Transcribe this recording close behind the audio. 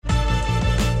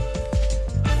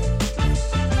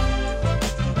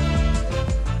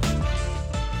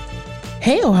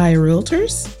Hey, Ohio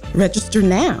Realtors! Register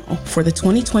now for the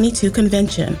 2022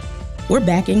 convention. We're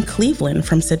back in Cleveland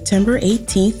from September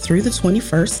 18th through the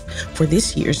 21st for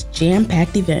this year's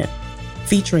jam-packed event,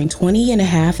 featuring 20 and a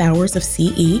half hours of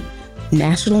CE,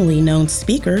 nationally known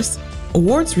speakers,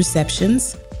 awards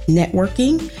receptions,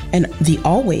 networking, and the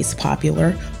always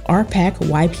popular RPAC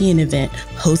YPN event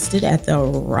hosted at the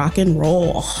Rock and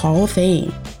Roll Hall of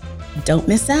Fame. Don't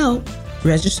miss out.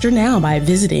 Register now by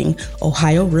visiting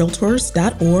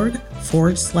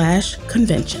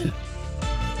ohiorealtors.org/convention.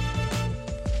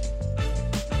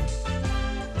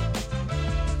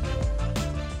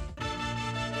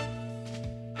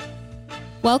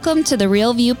 Welcome to the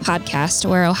Real View podcast,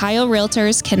 where Ohio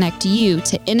Realtors connect you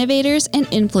to innovators and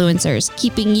influencers,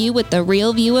 keeping you with the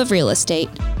real view of real estate.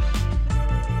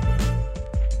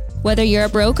 Whether you're a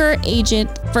broker,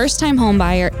 agent, first-time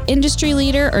homebuyer, industry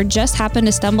leader, or just happen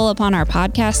to stumble upon our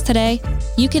podcast today,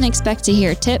 you can expect to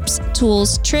hear tips,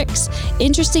 tools, tricks,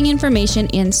 interesting information,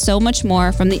 and so much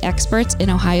more from the experts in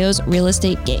Ohio's real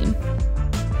estate game.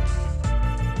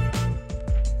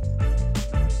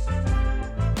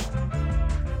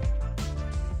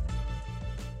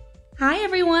 Hi,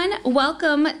 everyone.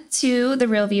 Welcome to the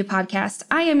Real View podcast.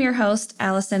 I am your host,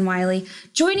 Allison Wiley.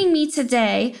 Joining me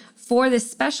today for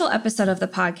this special episode of the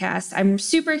podcast, I'm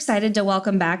super excited to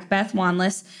welcome back Beth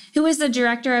Wanless, who is the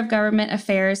Director of Government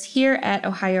Affairs here at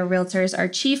Ohio Realtors, our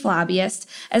Chief Lobbyist,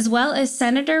 as well as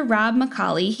Senator Rob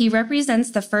McColley. He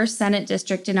represents the 1st Senate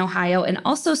District in Ohio and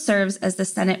also serves as the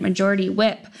Senate Majority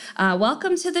Whip.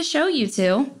 Welcome to the show, you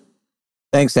two.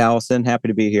 Thanks, Allison. Happy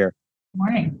to be here. Good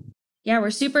morning. Yeah,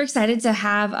 we're super excited to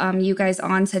have you guys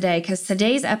on today, because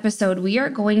today's episode, we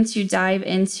are going to dive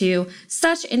into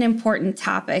such an important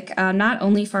topic, not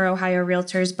only for Ohio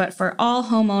Realtors, but for all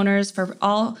homeowners, for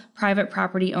all private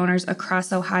property owners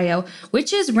across Ohio,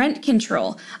 which is rent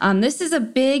control. This is a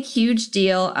big, huge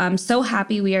deal. I'm so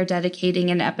happy we are dedicating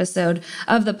an episode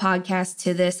of the podcast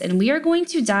to this, and we are going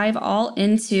to dive all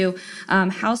into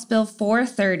House Bill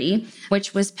 430,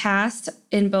 which was passed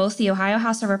in both the Ohio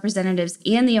House of Representatives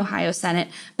and the Ohio Senate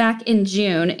back in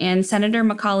June. And Senator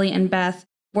McColley and Beth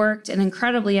worked an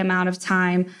incredibly amount of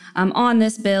time on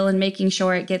this bill and making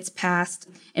sure it gets passed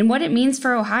and what it means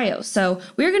for Ohio. So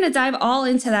we're going to dive all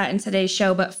into that in today's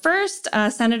show. But first,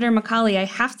 Senator McColley, I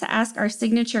have to ask our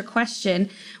signature question,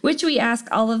 which we ask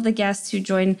all of the guests who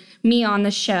join me on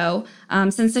the show.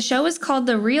 Since the show is called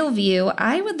The Real View,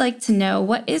 I would like to know,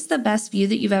 what is the best view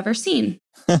that you've ever seen?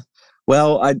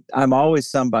 Well, I'm always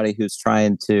somebody who's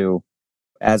trying to,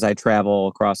 as I travel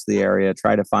across the area,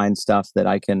 try to find stuff that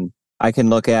I can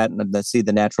look at and see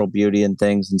the natural beauty and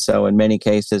things. And so in many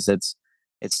cases, it's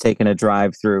taken a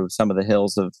drive through some of the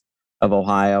hills of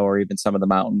Ohio, or even some of the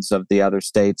mountains of the other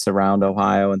states around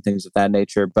Ohio and things of that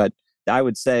nature. But I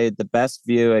would say the best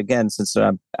view, again, since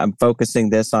I'm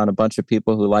focusing this on a bunch of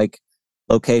people who like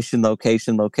location,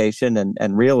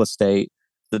 and real estate,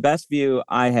 the best view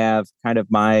I have, kind of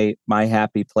my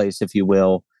happy place, if you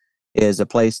will, is a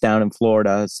place down in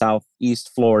Florida,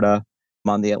 southeast Florida,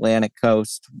 on the Atlantic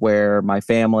coast, where my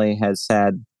family has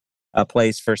had a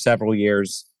place for several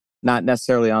years, not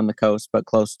necessarily on the coast, but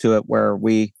close to it, where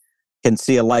we can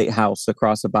see a lighthouse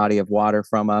across a body of water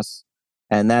from us.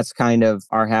 And that's kind of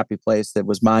our happy place that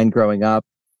was mine growing up.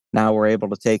 Now we're able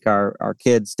to take our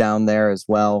kids down there as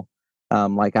well,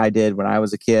 like I did when I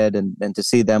was a kid, and to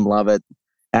see them love it.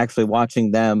 Actually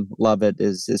watching them love it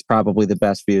is probably the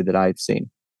best view that I've seen.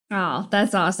 Oh,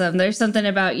 that's awesome. There's something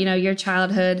about, your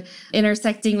childhood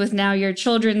intersecting with now your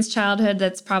children's childhood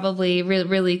that's probably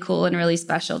really cool and really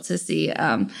special to see.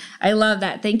 I love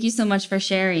that. Thank you so much for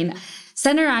sharing.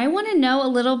 Senator, I want to know a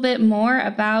little bit more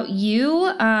about you.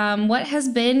 What has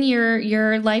been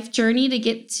your life journey to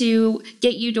get you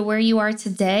to where you are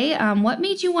today? What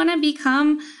made you want to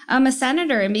become a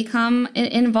senator and become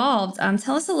involved?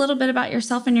 Tell us a little bit about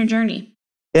yourself and your journey.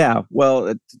 Yeah,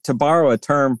 well, to borrow a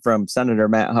term from Senator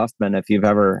Matt Huffman, if you've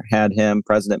ever had him,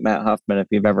 President Matt Huffman, if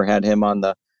you've ever had him on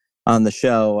the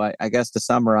show, I guess to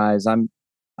summarize, I'm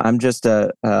just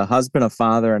a husband, a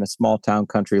father, and a small town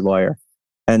country lawyer.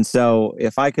 And so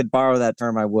if I could borrow that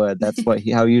term, I would. That's what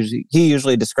he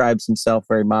usually describes himself,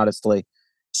 very modestly.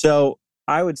 So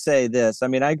I would say this. I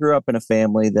mean, I grew up in a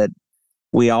family that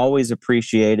we always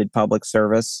appreciated public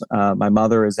service. My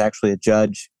mother is actually a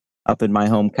judge up in my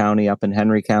home county, up in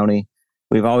Henry County.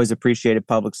 We've always appreciated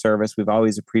public service. We've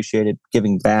always appreciated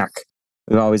giving back.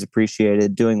 We've always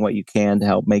appreciated doing what you can to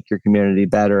help make your community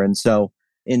better. And so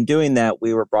in doing that,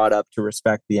 we were brought up to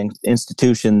respect the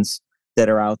institutions that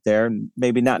are out there. And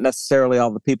maybe not necessarily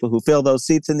all the people who fill those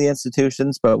seats in the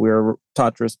institutions, but we were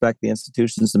taught to respect the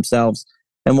institutions themselves.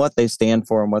 and what they stand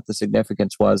for and what the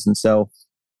significance was. And so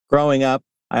growing up,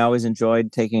 I always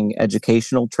enjoyed taking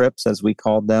educational trips, as we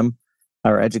called them,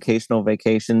 or educational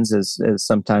vacations, as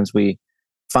sometimes we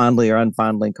fondly or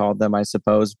unfondly called them, I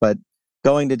suppose. But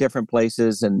going to different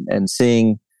places and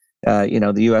seeing,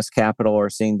 the U.S. Capitol or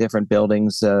seeing different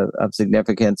buildings of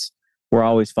significance were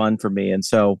always fun for me. And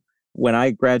so when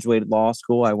I graduated law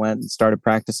school, I went and started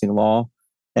practicing law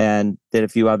and did a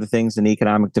few other things in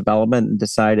economic development, and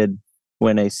decided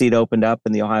when a seat opened up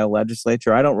in the Ohio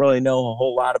legislature, I don't really know a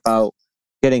whole lot about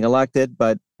getting elected,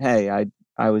 but hey,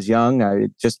 I was young. I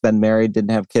had just been married,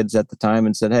 didn't have kids at the time,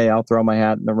 and said, hey, I'll throw my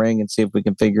hat in the ring and see if we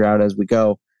can figure out as we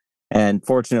go. And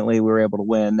fortunately, we were able to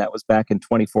win. That was back in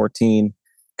 2014.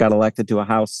 Got elected to a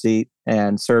House seat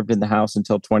and served in the House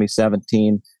until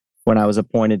 2017 when I was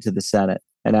appointed to the Senate.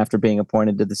 And after being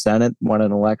appointed to the Senate, won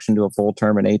an election to a full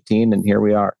term in 2018, and here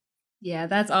we are. Yeah,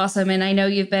 that's awesome. And I know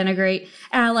you've been a great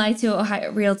ally to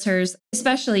Ohio Realtors,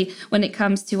 especially when it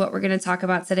comes to what we're going to talk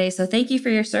about today. So thank you for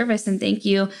your service, and thank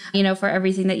you, for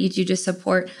everything that you do to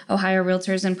support Ohio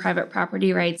Realtors and private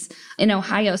property rights in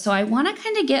Ohio. So I want to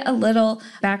kind of get a little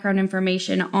background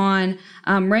information on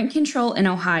rent control in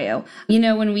Ohio.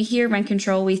 When we hear rent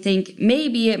control, we think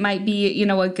maybe it might be,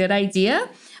 a good idea.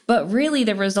 But really,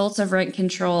 the results of rent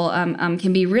control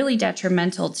can be really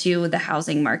detrimental to the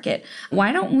housing market.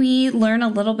 Why don't we learn a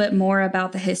little bit more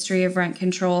about the history of rent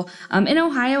control in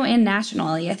Ohio and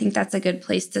nationally? I think that's a good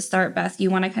place to start. Beth, you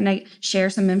want to kind of share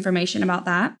some information about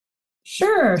that?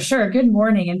 Sure. Good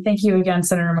morning. And thank you again,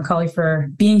 Senator McColley, for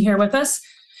being here with us.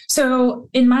 So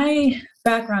in my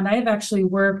background, I have actually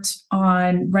worked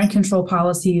on rent control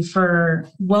policy for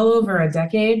well over a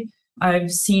decade.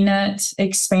 I've seen it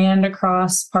expand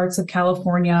across parts of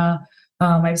California.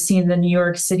 I've seen the New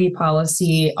York City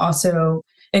policy also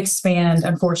expand,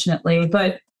 unfortunately.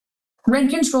 But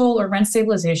rent control or rent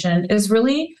stabilization is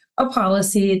really a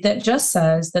policy that just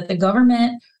says that the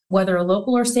government, whether a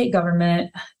local or state government,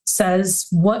 says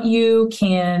what you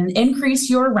can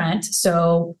increase your rent.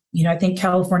 So, I think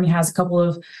California has a couple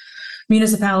of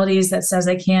municipalities that says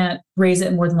they can't raise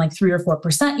it more than like 3 or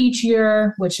 4% each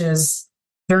year, which is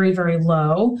very, very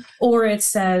low. Or it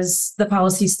says the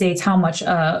policy states how much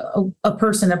a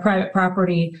private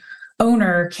property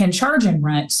owner can charge in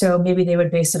rent. So maybe they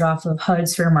would base it off of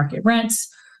HUD's fair market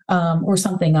rents or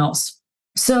something else.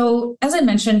 So as I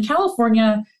mentioned,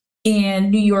 California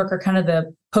and New York are kind of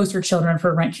the poster children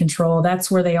for rent control. That's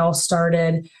where they all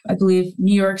started. I believe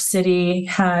New York City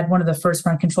had one of the first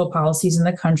rent control policies in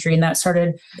the country, and that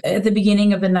started at the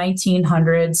beginning of the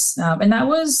 1900s. And that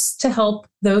was to help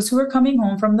those who were coming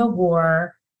home from the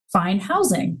war find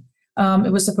housing.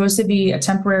 It was supposed to be a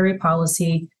temporary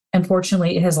policy.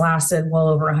 Unfortunately, it has lasted well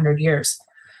over 100 years.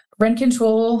 Rent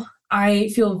control, I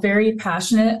feel very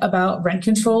passionate about rent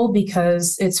control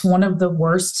because it's one of the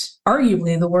worst,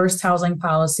 arguably the worst housing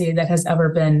policy that has ever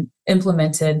been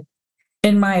implemented,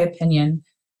 in my opinion.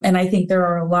 And I think there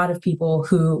are a lot of people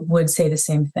who would say the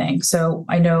same thing. So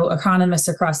I know economists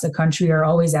across the country are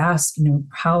always asked,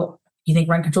 how you think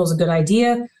rent control is a good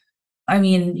idea? I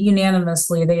mean,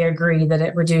 unanimously, they agree that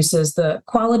it reduces the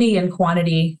quality and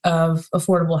quantity of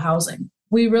affordable housing.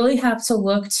 We really have to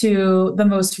look to the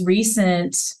most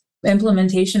recent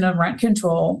implementation of rent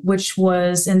control, which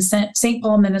was in St.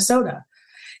 Paul, Minnesota.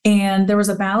 And there was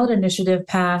a ballot initiative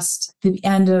passed at the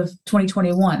end of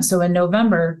 2021. So in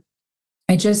November,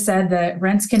 it just said that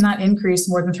rents cannot increase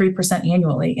more than 3%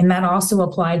 annually. And that also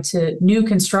applied to new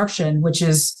construction, which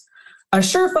is a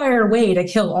surefire way to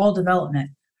kill all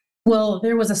development. Well,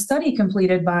 there was a study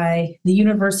completed by the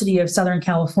University of Southern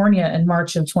California in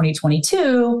March of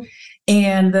 2022,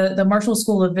 and the Marshall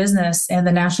School of Business and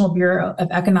the National Bureau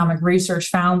of Economic Research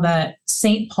found that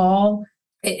St. Paul,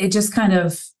 it just kind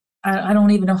of, I don't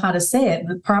even know how to say it.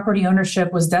 The property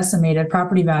ownership was decimated.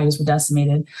 Property values were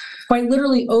decimated. Quite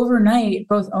literally overnight,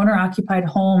 both owner-occupied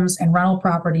homes and rental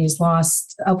properties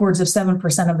lost upwards of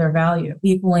 7% of their value,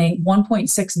 equaling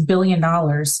 $1.6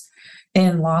 billion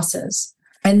in losses.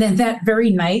 And then that very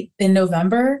night in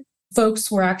November, folks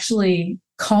were actually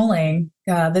calling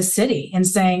the city and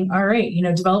saying, all right,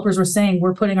 developers were saying,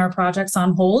 we're putting our projects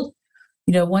on hold.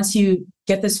 Once you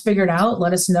get this figured out,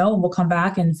 let us know and we'll come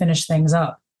back and finish things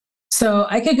up. So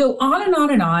I could go on and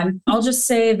on and on. I'll just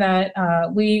say that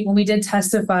when we did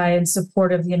testify in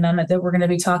support of the amendment that we're going to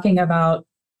be talking about,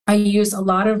 I used a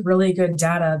lot of really good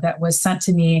data that was sent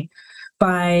to me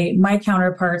by my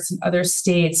counterparts in other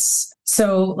states.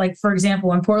 So like, for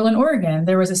example, in Portland, Oregon,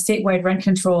 there was a statewide rent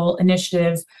control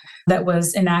initiative that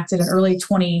was enacted in early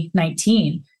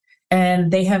 2019.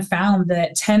 And they have found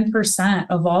that 10%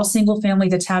 of all single family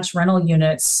detached rental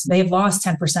units, they've lost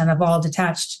 10% of all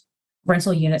detached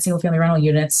rental units, single family rental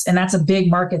units. And that's a big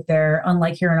market there,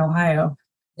 unlike here in Ohio.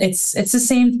 It's the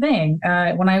same thing.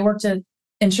 When I worked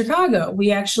in Chicago,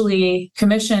 we actually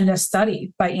commissioned a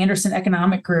study by Anderson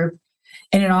Economic Group,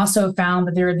 and it also found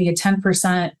that there would be a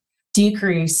 10%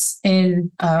 decrease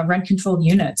in rent-controlled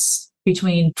units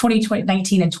between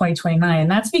 2019 and 2029. And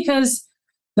that's because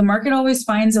the market always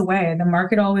finds a way. The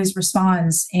market always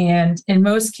responds. And in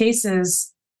most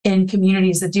cases, in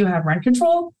communities that do have rent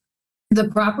control, the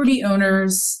property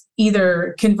owners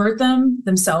either convert them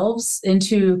themselves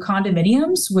into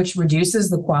condominiums, which reduces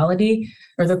the quality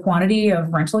or the quantity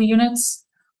of rental units,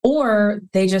 or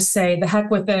they just say, the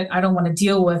heck with it, I don't want to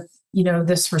deal with,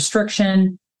 this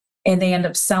restriction, and they end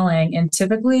up selling. And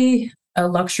typically a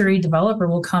luxury developer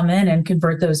will come in and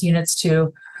convert those units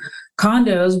to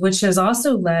condos, which has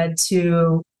also led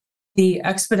to the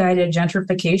expedited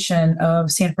gentrification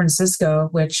of San Francisco,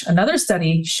 which another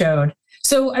study showed.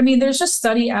 So, there's just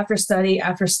study after study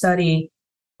after study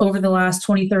over the last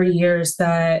 20, 30 years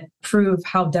that prove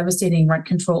how devastating rent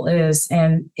control is.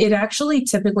 And it actually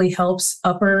typically helps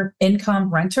upper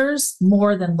income renters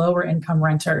more than lower income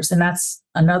renters. And that's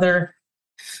another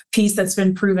piece that's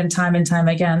been proven time and time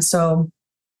again. So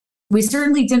we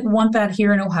certainly didn't want that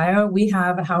here in Ohio. We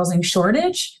have a housing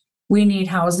shortage. We need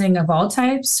housing of all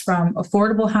types, from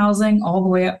affordable housing all the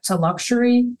way up to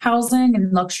luxury housing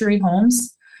and luxury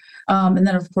homes. And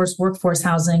then, of course, workforce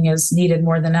housing is needed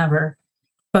more than ever.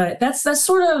 But that's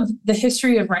sort of the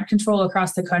history of rent control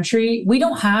across the country. We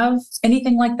don't have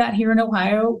anything like that here in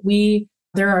Ohio.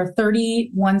 There are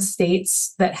 31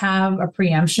 states that have a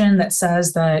preemption that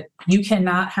says that you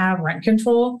cannot have rent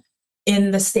control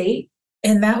in the state.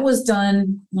 And that was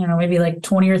done, maybe like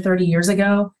 20 or 30 years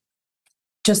ago,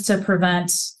 just to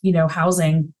prevent,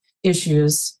 housing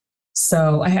issues.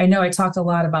 So I know I talked a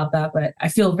lot about that, but I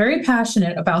feel very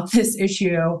passionate about this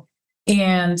issue.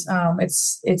 And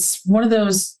it's one of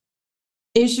those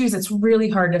issues that's really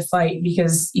hard to fight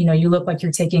because, you look like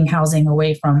you're taking housing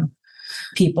away from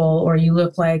people, or you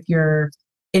look like you're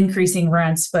increasing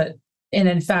rents, and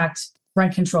in fact,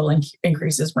 rent control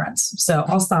increases rents. So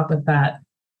I'll stop with that.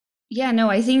 Yeah, no,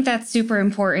 I think that's super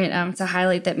important to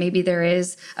highlight that maybe there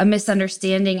is a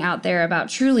misunderstanding out there about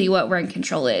truly what rent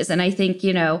control is. And I think,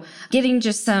 getting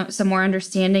just some more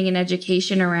understanding and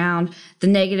education around the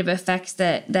negative effects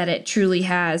that it truly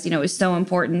has, is so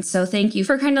important. So thank you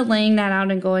for kind of laying that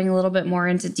out and going a little bit more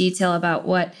into detail about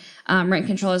what rent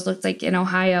control has looked like in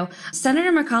Ohio.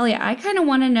 Senator McColley, I kind of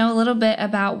want to know a little bit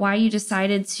about why you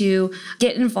decided to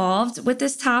get involved with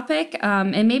this topic,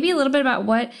 and maybe a little bit about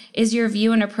what is your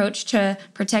view and approach to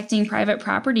protecting private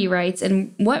property rights,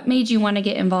 and what made you want to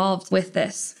get involved with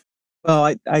this?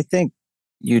 Well, I think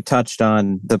you touched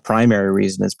on the primary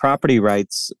reason is property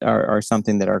rights are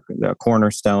something that are a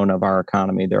cornerstone of our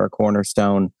economy. They're a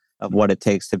cornerstone of what it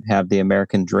takes to have the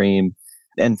American dream.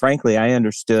 And frankly, I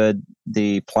understood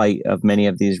the plight of many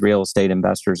of these real estate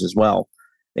investors as well.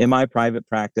 In my private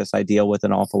practice, I deal with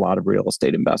an awful lot of real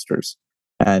estate investors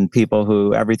and people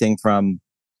who everything from,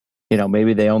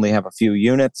 maybe they only have a few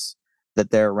units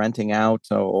that they're renting out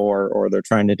or they're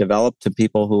trying to develop, to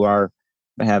people who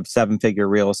have 7-figure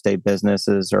real estate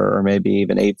businesses or maybe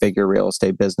even 8-figure real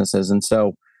estate businesses. And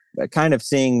so kind of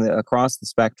seeing across the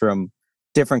spectrum,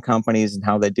 different companies and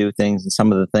how they do things and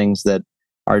some of the things that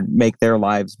make their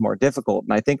lives more difficult.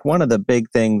 And I think one of the big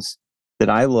things that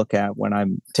I look at when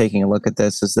I'm taking a look at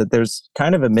this is that there's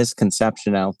kind of a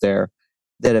misconception out there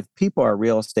that if people are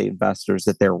real estate investors,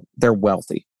 that they're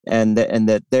wealthy and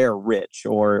that they're rich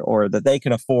or that they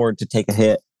can afford to take a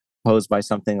hit posed by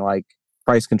something like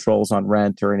price controls on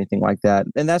rent or anything like that.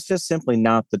 And that's just simply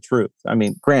not the truth.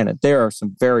 Granted, there are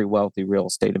some very wealthy real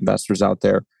estate investors out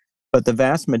there, but the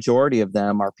vast majority of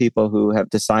them are people who have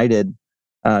decided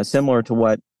similar to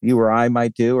what you or I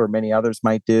might do, or many others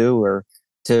might do, or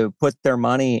to put their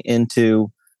money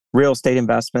into real estate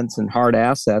investments and hard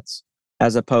assets,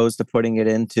 as opposed to putting it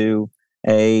into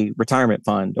a retirement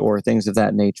fund or things of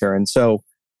that nature. And so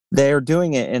they're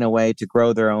doing it in a way to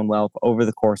grow their own wealth over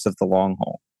the course of the long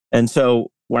haul. And so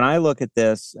when I look at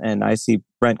this and I see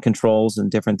rent controls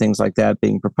and different things like that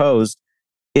being proposed,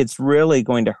 it's really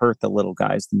going to hurt the little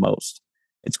guys the most.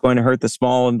 It's going to hurt the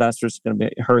small investors. It's going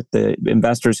to hurt the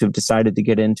investors who've decided to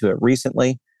get into it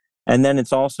recently. And then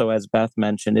it's also, as Beth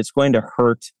mentioned, it's going to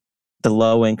hurt the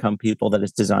low-income people that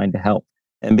it's designed to help.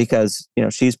 And because,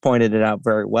 she's pointed it out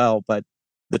very well, but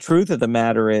the truth of the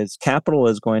matter is capital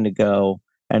is going to go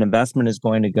and investment is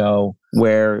going to go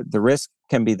where the risk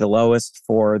can be the lowest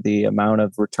for the amount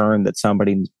of return that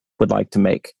somebody would like to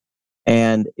make.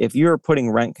 And if you're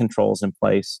putting rent controls in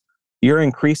place, you're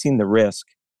increasing the risk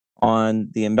on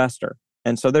the investor.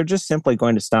 And so they're just simply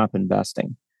going to stop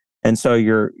investing. And so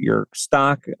your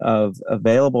stock of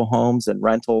available homes and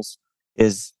rentals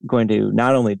is going to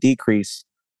not only decrease,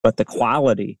 but the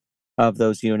quality of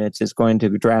those units is going to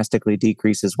drastically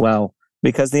decrease as well,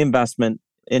 because the investment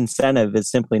incentive is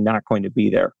simply not going to be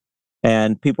there.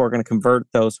 And people are going to convert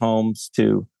those homes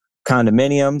to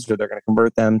condominiums, or they're going to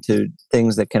convert them to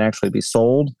things that can actually be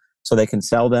sold so they can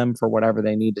sell them for whatever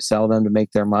they need to sell them to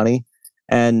make their money.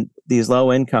 And these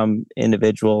low income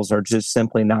individuals are just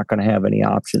simply not going to have any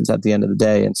options at the end of the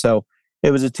day. And so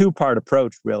it was a two-part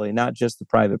approach, really, not just the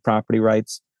private property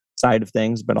rights side of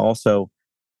things, but also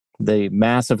the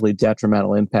massively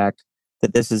detrimental impact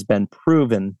that this has been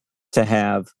proven to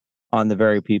have on the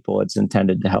very people it's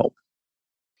intended to help.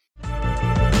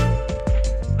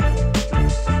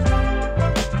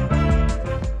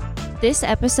 This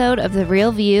episode of The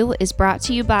Real View is brought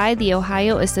to you by the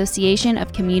Ohio Association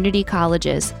of Community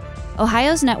Colleges.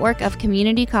 Ohio's network of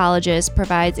community colleges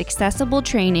provides accessible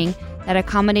training that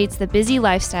accommodates the busy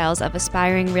lifestyles of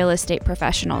aspiring real estate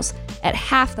professionals at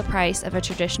half the price of a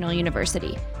traditional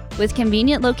university. With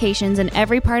convenient locations in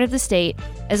every part of the state,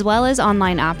 as well as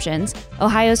online options,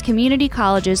 Ohio's community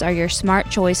colleges are your smart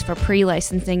choice for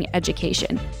pre-licensing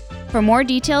education. For more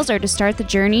details or to start the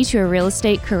journey to a real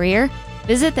estate career,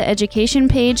 visit the education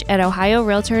page at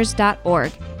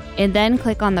ohiorealtors.org and then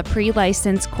click on the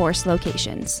pre-license course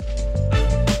locations.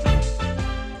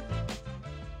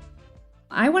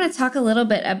 I want to talk a little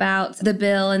bit about the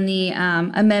bill and the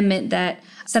amendment that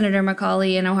Senator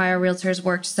McColley and Ohio Realtors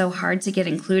worked so hard to get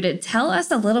included. Tell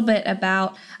us a little bit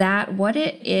about that, what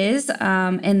it is,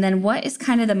 and then what is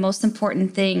kind of the most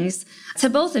important things to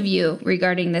both of you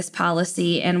regarding this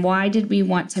policy, and why did we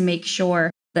want to make sure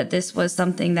that this was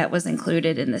something that was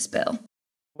included in this bill?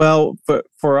 Well,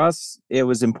 for us, it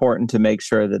was important to make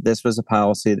sure that this was a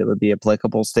policy that would be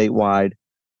applicable statewide,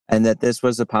 and that this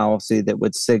was a policy that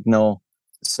would signal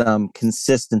some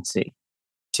consistency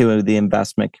to the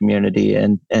investment community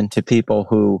and to people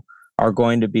who are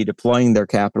going to be deploying their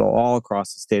capital all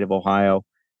across the state of Ohio,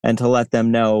 and to let them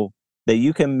know that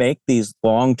you can make these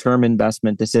long-term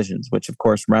investment decisions, which of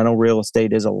course rental real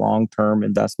estate is a long-term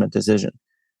investment decision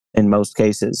in most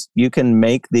cases. You can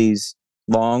make these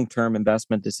long-term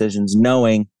investment decisions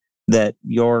knowing that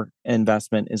your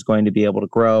investment is going to be able to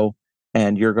grow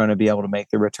and you're going to be able to make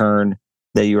the return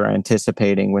that you are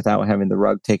anticipating without having the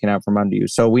rug taken out from under you.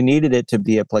 So we needed it to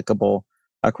be applicable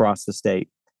across the state.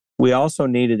 We also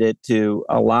needed it to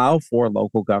allow for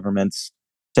local governments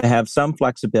to have some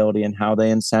flexibility in how they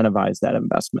incentivize that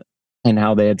investment and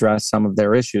how they address some of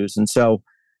their issues. And so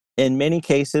in many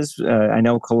cases, I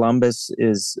know Columbus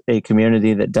is a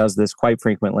community that does this quite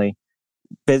frequently.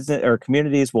 Business or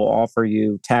communities will offer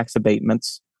you tax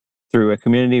abatements through a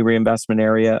community reinvestment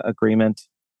area agreement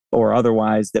or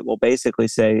otherwise, that will basically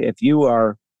say, if you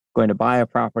are going to buy a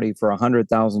property for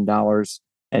 $100,000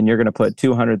 and you're going to put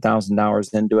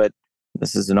 $200,000 into it,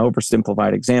 this is an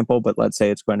oversimplified example, but let's say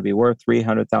it's going to be worth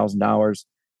 $300,000,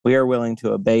 we are willing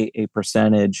to abate a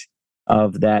percentage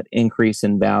of that increase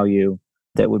in value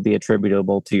that would be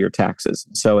attributable to your taxes.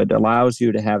 So it allows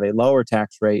you to have a lower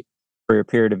tax rate for a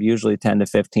period of usually 10 to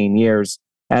 15 years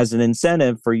as an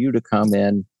incentive for you to come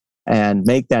in and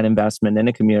make that investment in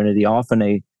a community, often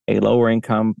a lower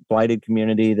income blighted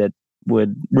community that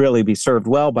would really be served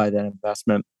well by that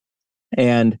investment.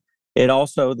 And it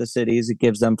also, the cities, it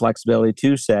gives them flexibility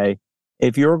to say,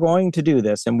 if you're going to do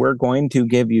this and we're going to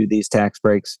give you these tax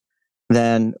breaks,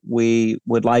 then we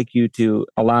would like you to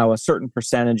allow a certain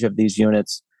percentage of these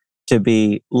units to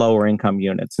be lower income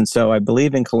units. And so I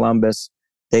believe in Columbus,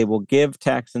 they will give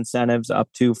tax incentives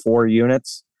up to 4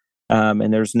 units,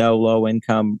 and there's no low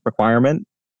income requirement.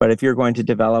 But if you're going to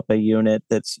develop a unit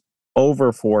that's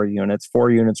over 4 units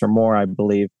or more, I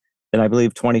believe, then I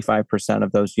believe 25%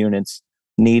 of those units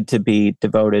need to be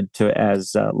devoted to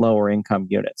as lower income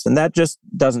units. And that just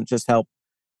doesn't just help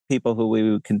people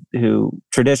who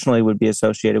traditionally would be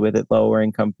associated with it, lower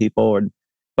income people,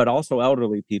 but also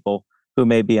elderly people who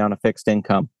may be on a fixed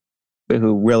income,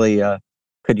 who really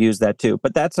could use that too.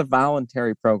 But that's a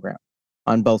voluntary program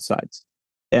on both sides.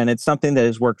 And it's something that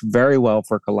has worked very well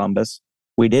for Columbus.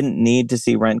 We didn't need to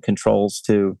see rent controls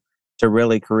to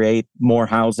really create more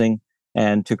housing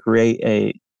and to create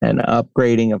an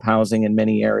upgrading of housing in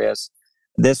many areas.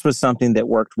 This was something that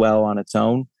worked well on its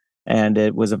own, and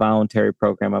it was a voluntary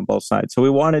program on both sides. So we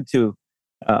wanted to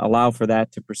allow for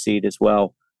that to proceed as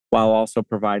well, while also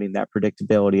providing that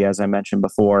predictability, as I mentioned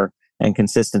before, and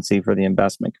consistency for the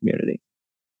investment community.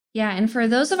 Yeah, and for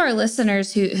those of our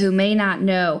listeners who may not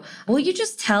know, will you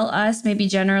just tell us, maybe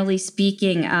generally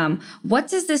speaking, what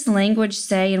does this language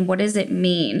say and what does it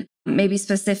mean? maybe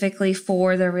specifically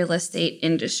for the real estate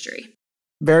industry?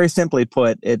 Very simply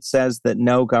put, it says that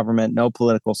no government, no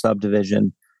political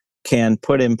subdivision can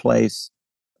put in place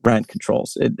rent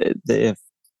controls. If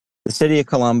the city of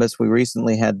Columbus, we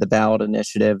recently had the ballot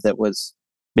initiative that was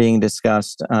being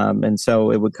discussed, and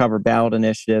so it would cover ballot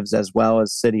initiatives as well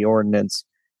as city ordinance.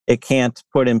 It can't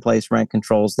put in place rent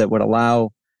controls that would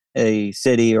allow a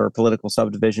city or political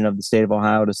subdivision of the state of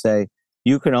Ohio to say,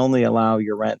 you can only allow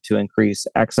your rent to increase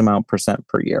X amount %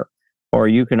 per year, or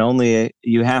you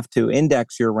have to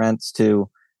index your rents to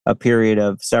a period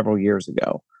of several years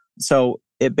ago. So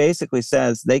it basically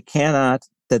says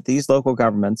that these local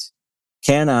governments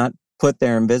cannot put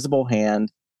their invisible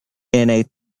hand in a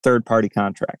third-party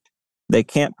contract. They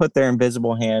can't put their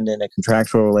invisible hand in a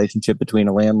contractual relationship between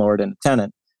a landlord and a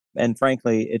tenant. And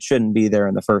frankly, it shouldn't be there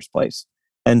in the first place.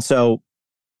 And so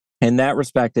in that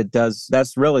respect,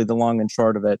 that's really the long and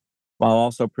short of it, while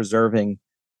also preserving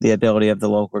the ability of the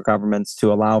local governments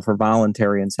to allow for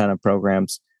voluntary incentive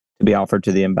programs to be offered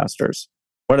to the investors.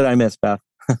 What did I miss, Beth?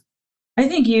 I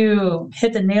think you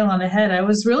hit the nail on the head. I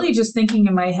was really just thinking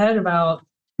in my head about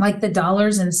like the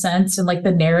dollars and cents and like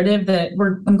the narrative that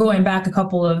I'm going back a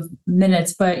couple of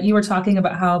minutes, but you were talking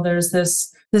about how there's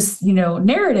this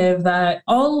narrative that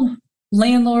all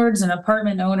landlords and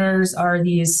apartment owners are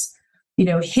these,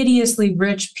 hideously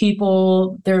rich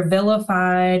people. They're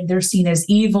vilified. They're seen as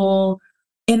evil.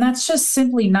 And that's just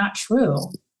simply not true.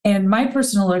 And my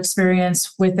personal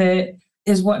experience with it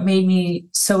is what made me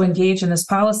so engaged in this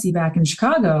policy back in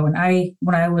Chicago. And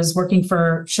when I was working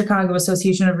for Chicago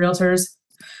Association of Realtors,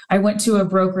 I went to a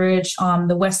brokerage on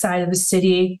the west side of the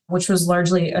city, which was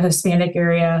largely a Hispanic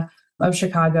area of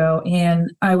Chicago.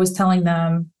 And I was telling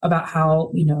them about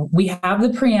how, we have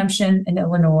the preemption in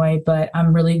Illinois, but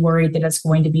I'm really worried that it's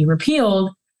going to be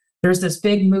repealed. There's this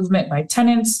big movement by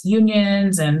tenants,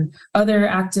 unions, and other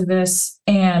activists.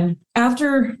 And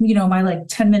after, my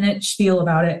 10-minute spiel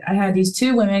about it, I had these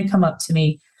two women come up to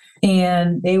me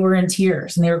and they were in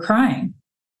tears and they were crying.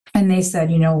 And they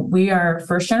said, we are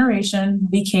first generation.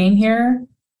 We came here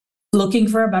looking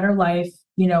for a better life.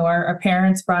 Our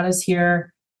parents brought us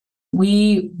here.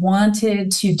 We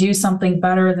wanted to do something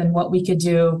better than what we could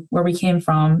do where we came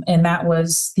from. And that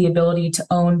was the ability to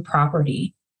own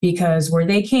property. Because where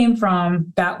they came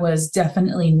from, that was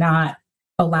definitely not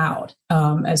allowed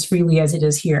as freely as it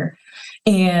is here.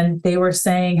 And they were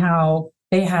saying how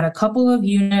they had a couple of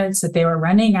units that they were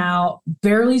renting out,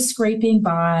 barely scraping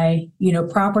by.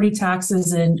 Property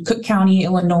taxes in Cook County,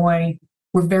 Illinois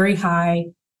were very high.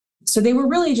 So they were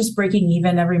really just breaking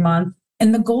even every month.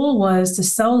 And the goal was to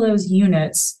sell those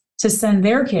units to send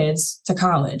their kids to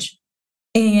college.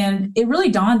 And it really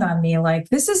dawned on me,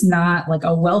 this is not like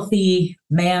a wealthy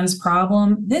man's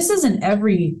problem. This is an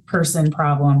every person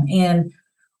problem. And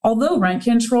although rent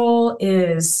control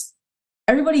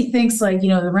everybody thinks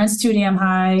the rent's too damn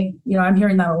high. I'm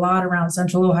hearing that a lot around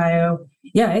Central Ohio.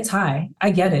 Yeah, it's high.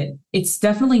 I get it. It's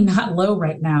definitely not low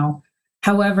right now.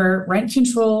 However, rent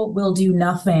control will do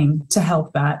nothing to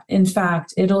help that. In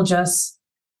fact, it'll just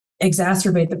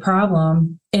exacerbate the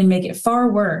problem and make it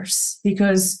far worse,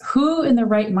 because who in the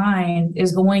right mind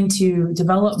is going to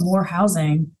develop more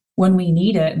housing when we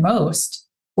need it most,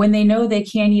 when they know they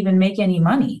can't even make any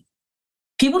money?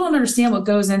 People don't understand what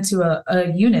goes into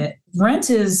a unit.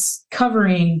 Rent is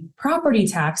covering property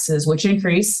taxes, which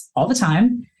increase all the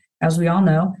time, as we all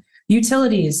know,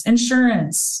 utilities,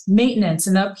 insurance, maintenance,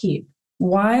 and upkeep.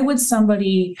 Why would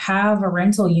somebody have a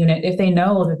rental unit if they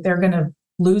know that they're going to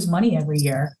lose money every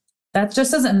year? That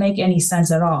just doesn't make any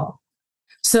sense at all.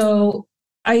 So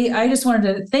I just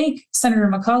wanted to thank Senator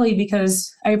McColley,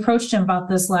 because I approached him about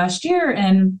this last year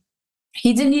and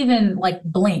he didn't even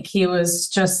blink. He was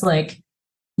just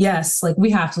yes,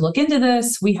 we have to look into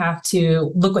this. We have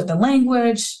to look at the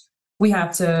language. We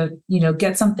have to,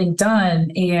 get something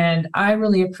done. And I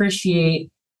really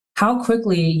appreciate how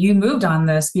quickly you moved on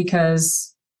this,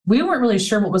 because we weren't really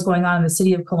sure what was going on in the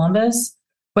city of Columbus.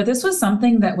 But this was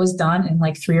something that was done in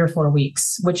 3 or 4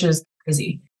 weeks, which is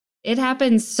crazy. It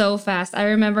happened so fast. I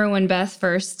remember when Beth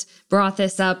first brought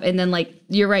this up, and then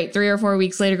you're right, 3 or 4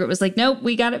 weeks later, it was nope,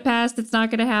 we got it passed. It's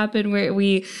not going to happen.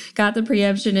 We got the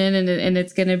preemption in, and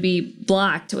it's going to be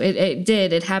blocked. It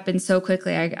did. It happened so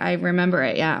quickly. I remember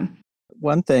it. Yeah.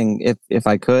 One thing, if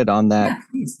I could, on that,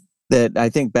 that I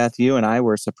think, Beth, you and I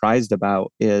were surprised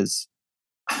about is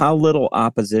how little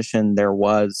opposition there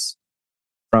was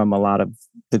from a lot of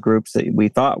the groups that we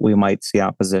thought we might see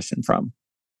opposition from.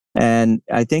 And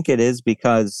I think it is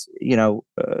because,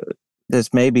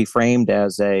 this may be framed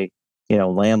as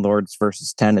landlords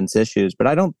versus tenants issues, but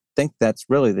I don't think that's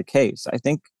really the case. I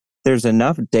think there's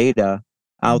enough data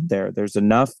out there. There's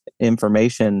enough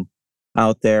information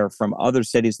out there from other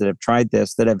cities that have tried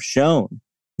this that have shown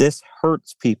this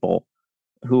hurts people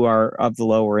who are of the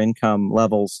lower income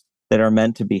levels that are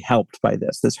meant to be helped by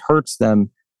this. This hurts them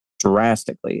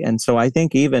drastically. And so I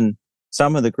think even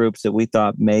some of the groups that we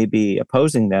thought may be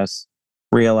opposing this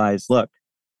realize, look,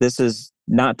 this is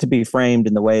not to be framed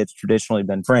in the way it's traditionally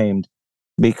been framed,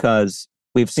 because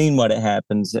we've seen what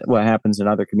happens in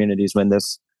other communities when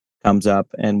this comes up,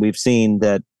 and we've seen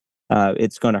that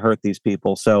it's going to hurt these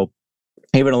people. So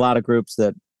even a lot of groups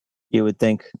that you would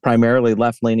think primarily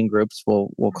left-leaning groups,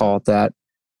 we'll call it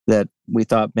that we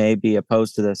thought may be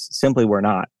opposed to this, simply were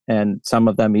not. And some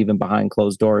of them, even behind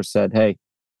closed doors, said, hey,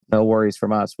 no worries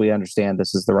from us. We understand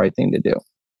this is the right thing to do.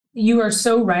 You are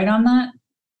so right on that.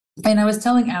 And I was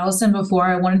telling Allison before,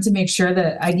 I wanted to make sure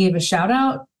that I gave a shout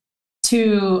out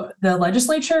to the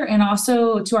legislature and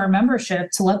also to our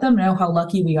membership to let them know how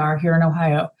lucky we are here in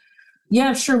Ohio.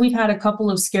 Yeah, sure, we've had a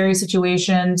couple of scary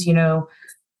situations,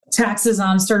 taxes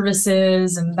on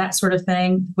services and that sort of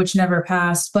thing, which never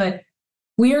passed. But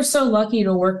we are so lucky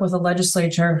to work with a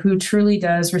legislature who truly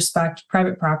does respect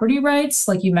private property rights,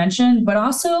 like you mentioned, but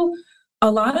also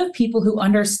a lot of people who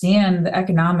understand the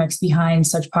economics behind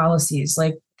such policies.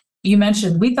 Like you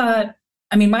mentioned, we thought,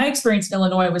 my experience in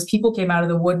Illinois was people came out of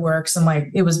the woodworks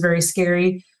and it was very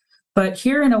scary. But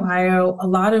here in Ohio, a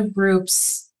lot of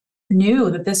groups knew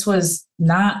that this was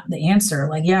not the answer.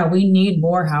 We need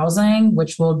more housing,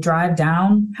 which will drive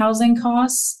down housing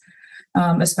costs,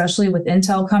 especially with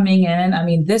Intel coming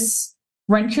in. This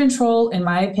rent control, in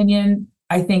my opinion,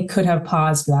 I think could have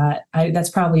paused that. That's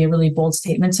probably a really bold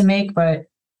statement to make, but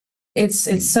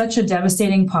it's such a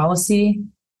devastating policy.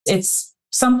 It's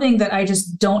something that I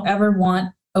just don't ever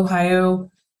want Ohio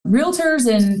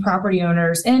realtors and property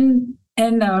owners and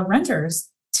renters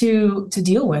to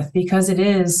deal with, because it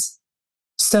is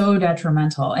so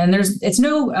detrimental. And it's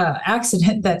no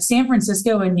accident that San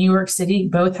Francisco and New York City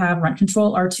both have rent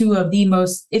control, are two of the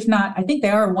most, if not, I think they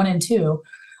are 1 and 2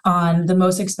 on the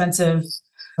most expensive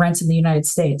rents in the United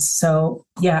States. So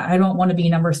yeah, I don't want to be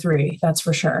number 3. That's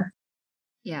for sure.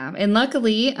 Yeah. And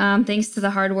luckily, thanks to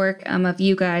the hard work of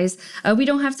you guys, we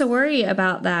don't have to worry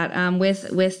about that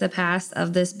with the pass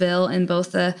of this bill in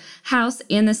both the House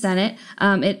and the Senate.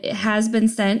 It has been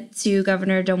sent to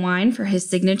Governor DeWine for his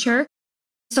signature.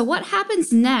 So what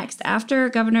happens next after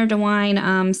Governor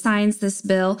DeWine signs this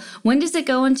bill? When does it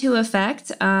go into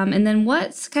effect? And then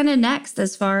what's kind of next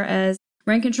as far as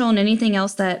rent control and anything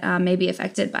else that may be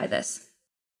affected by this?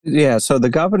 Yeah, so the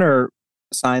governor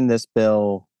signed this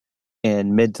bill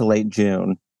in mid to late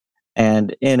June.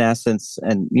 And in essence,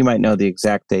 and you might know the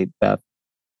exact date, Beth,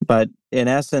 but in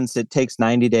essence, it takes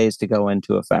 90 days to go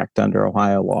into effect under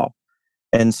Ohio law.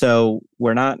 And so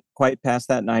we're not quite past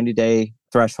that 90-day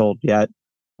threshold yet.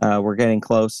 We're getting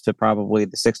close to probably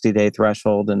the 60-day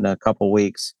threshold in a couple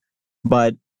weeks.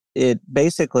 But it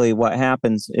basically, what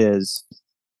happens is,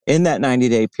 in that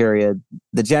 90-day period,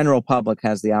 the general public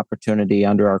has the opportunity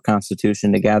under our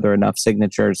Constitution to gather enough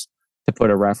signatures to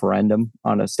put a referendum,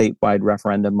 on a statewide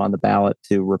referendum on the ballot,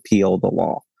 to repeal the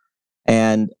law.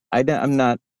 And I'm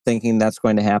not thinking that's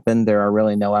going to happen. There are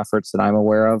really no efforts that I'm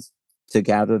aware of to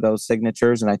gather those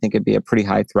signatures, and I think it'd be a pretty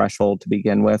high threshold to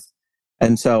begin with.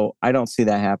 And so I don't see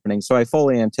that happening. So I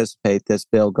fully anticipate this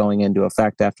bill going into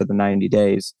effect after the 90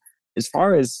 days. As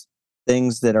far as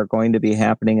things that are going to be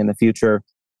happening in the future,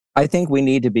 I think we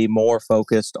need to be more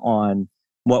focused on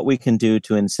what we can do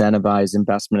to incentivize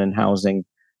investment in housing,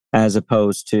 as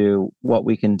opposed to what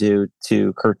we can do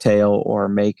to curtail or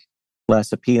make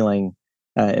less appealing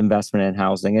investment in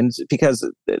housing. And because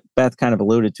Beth kind of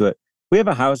alluded to it, we have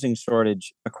a housing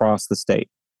shortage across the state.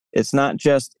 It's not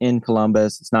just in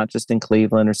Columbus. It's not just in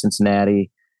Cleveland or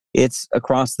Cincinnati. It's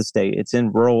across the state. It's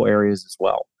in rural areas as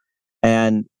well.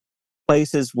 And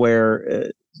places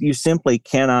where you simply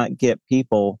cannot get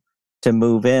people to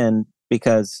move in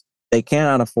because they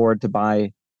cannot afford to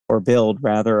buy or build,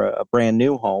 rather, a brand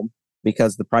new home,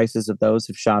 because the prices of those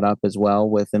have shot up as well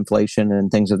with inflation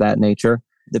and things of that nature.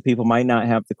 The people might not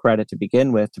have the credit to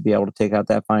begin with to be able to take out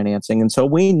that financing. And so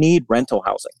we need rental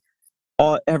housing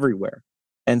everywhere.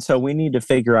 And so we need to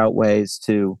figure out ways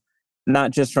to,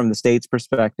 not just from the state's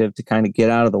perspective, to kind of get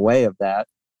out of the way of that,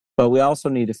 but we also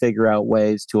need to figure out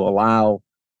ways to allow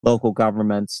local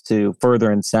governments to further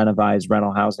incentivize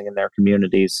rental housing in their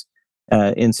communities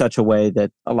in such a way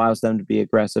that allows them to be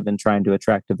aggressive in trying to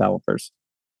attract developers.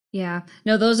 Yeah,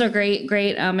 no, those are great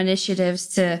initiatives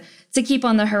to keep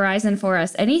on the horizon for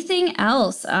us. Anything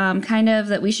else kind of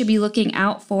that we should be looking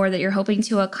out for that you're hoping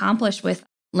to accomplish with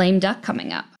Lame Duck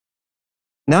coming up?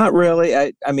 Not really.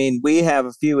 I mean, we have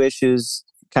a few issues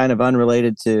kind of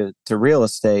unrelated to real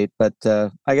estate, but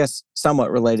I guess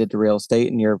somewhat related to real estate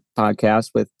in your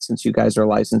podcast since you guys are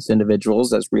licensed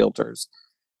individuals as realtors.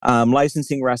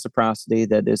 Licensing reciprocity,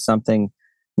 that is something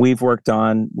we've worked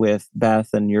on with Beth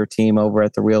and your team over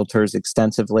at the Realtors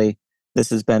extensively. This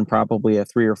has been probably a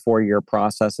 3 or 4 year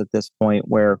process at this point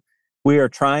where we are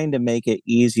trying to make it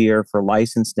easier for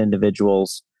licensed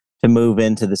individuals to move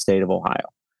into the state of Ohio.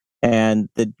 And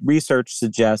the research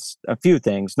suggests a few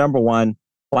things. Number one,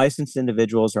 licensed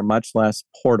individuals are much less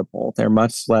portable. They're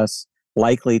much less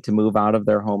likely to move out of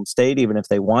their home state, even if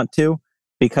they want to,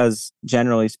 because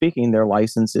generally speaking, their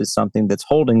license is something that's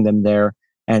holding them there,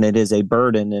 and it is a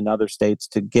burden in other states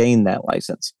to gain that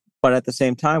license. But at the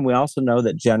same time, we also know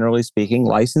that generally speaking,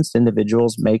 licensed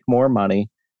individuals make more money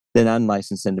than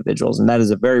unlicensed individuals. And that is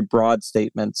a very broad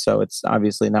statement, so it's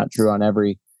obviously not true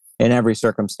in every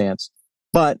circumstance.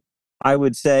 But I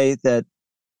would say that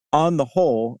on the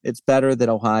whole, it's better that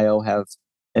Ohio have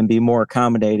and be more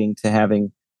accommodating to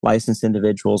having licensed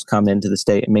individuals come into the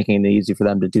state and making it easy for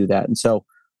them to do that. And so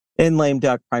in lame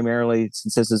duck, primarily,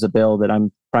 since this is a bill that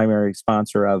I'm primary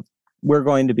sponsor of, we're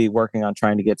going to be working on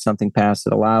trying to get something passed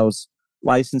that allows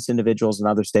licensed individuals in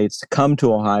other states to come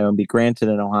to Ohio and be granted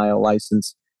an Ohio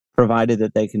license, provided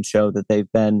that they can show that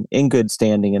they've been in good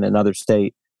standing in another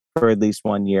state for at least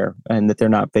 1 year and that they're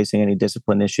not facing any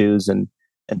discipline issues and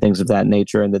things of that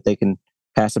nature, and that they can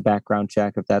pass a background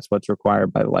check if that's what's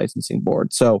required by the licensing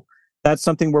board. So that's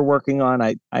something we're working on.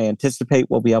 I anticipate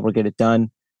we'll be able to get it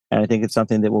done, and I think it's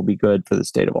something that will be good for the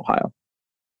state of Ohio.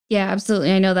 Yeah,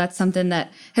 absolutely. I know that's something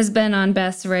that has been on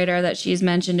Beth's radar that she's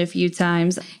mentioned a few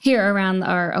times here around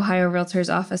our Ohio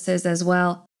Realtors offices as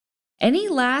well. Any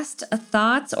last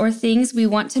thoughts or things we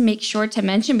want to make sure to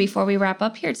mention before we wrap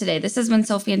up here today? This has been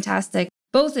so fantastic.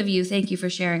 Both of you, thank you for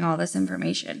sharing all this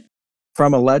information.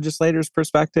 From a legislator's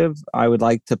perspective, I would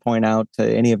like to point out to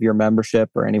any of your membership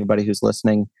or anybody who's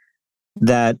listening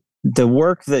that the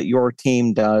work that your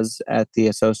team does at the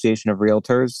Association of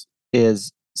Realtors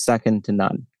is second to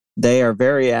none. They are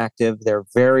very active. They're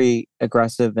very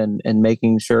aggressive in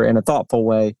making sure, in a thoughtful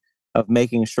way, of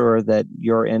making sure that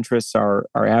your interests are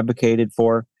advocated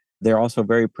for. They're also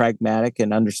very pragmatic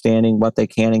in understanding what they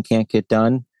can and can't get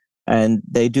done. And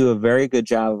they do a very good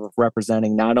job of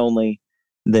representing not only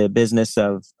the business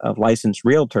of licensed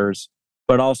realtors,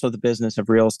 but also the business of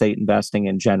real estate investing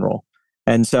in general.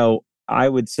 And so I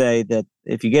would say that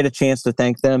if you get a chance to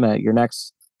thank them at your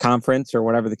next conference or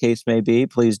whatever the case may be,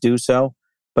 please do so.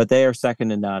 But they are second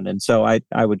to none. And so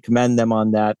I would commend them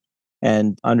on that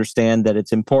and understand that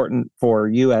it's important for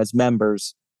you as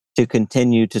members to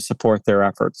continue to support their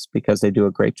efforts because they do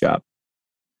a great job.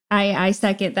 I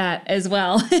second that as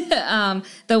well.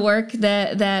 The work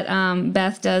that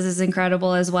Beth does is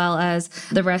incredible, as well as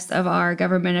the rest of our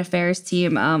government affairs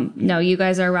team. No, you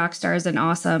guys are rock stars and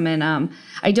awesome. And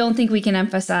I don't think we can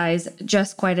emphasize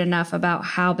just quite enough about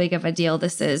how big of a deal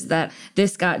this is, that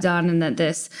this got done and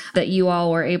that you all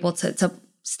were able to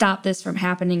stop this from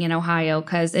happening in Ohio,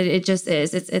 because it just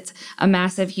is. It's a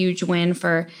massive, huge win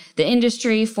for the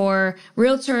industry, for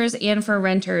realtors, and for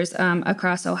renters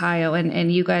across Ohio.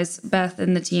 And you guys, Beth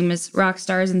and the team, is rock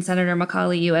stars, and Senator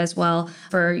McColley, you as well,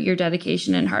 for your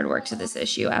dedication and hard work to this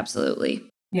issue. Absolutely.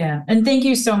 Yeah. And thank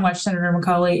you so much, Senator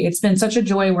McColley. It's been such a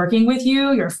joy working with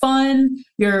you. You're fun,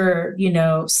 you're,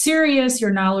 serious,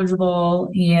 you're knowledgeable,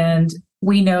 and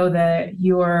we know that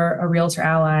you're a realtor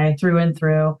ally through and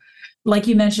through. Like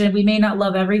you mentioned, we may not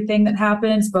love everything that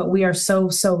happens, but we are so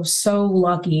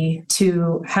lucky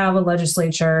to have a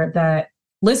legislature that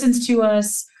listens to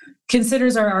us,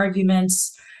 considers our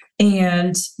arguments,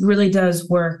 and really does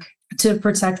work to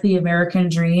protect the American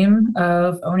dream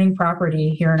of owning property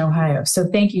here in Ohio. So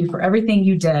thank you for everything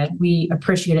you did. We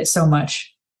appreciate it so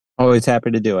much. Always happy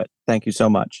to do it. Thank you so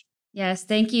much. Yes,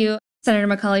 thank you, Senator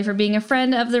McColley, for being a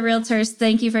friend of the Realtors.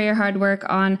 Thank you for your hard work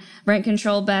on rent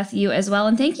control, Beth, you as well.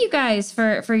 And thank you guys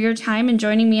for your time and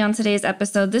joining me on today's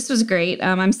episode. This was great.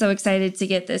 I'm so excited to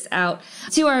get this out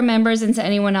to our members and to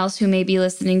anyone else who may be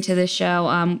listening to this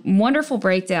show. Wonderful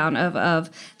breakdown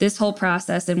of this whole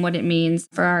process and what it means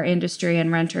for our industry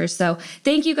and renters. So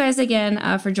thank you guys again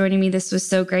for joining me. This was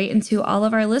so great. And to all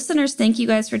of our listeners, thank you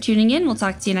guys for tuning in. We'll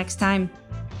talk to you next time.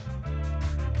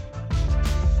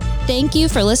 Thank you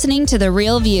for listening to The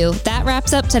Real View. That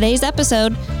wraps up today's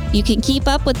episode. You can keep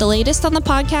up with the latest on the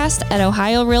podcast at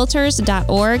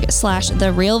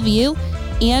ohiorealtors.org/therealview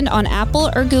and on Apple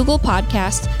or Google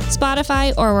Podcasts,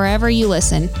 Spotify, or wherever you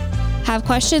listen. Have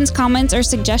questions, comments, or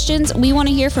suggestions? We want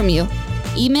to hear from you.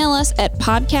 Email us at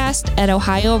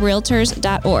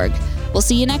podcast@ohiorealtors.org. We'll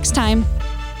see you next time.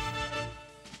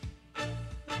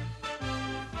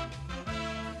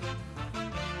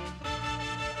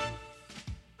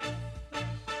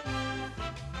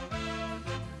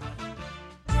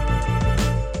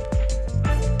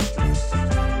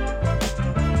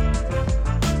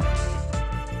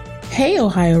 Hey,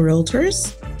 Ohio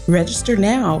Realtors! Register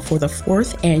now for the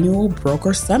 4th Annual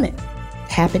Broker Summit,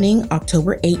 happening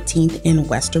October 18th in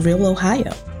Westerville,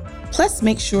 Ohio. Plus,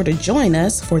 make sure to join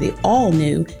us for the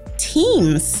all-new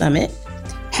Team Summit,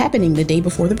 happening the day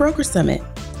before the Broker Summit.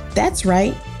 That's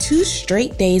right, 2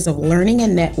 straight days of learning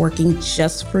and networking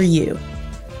just for you.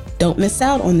 Don't miss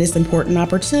out on this important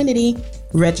opportunity.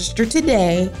 Register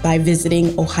today by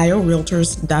visiting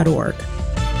ohiorealtors.org.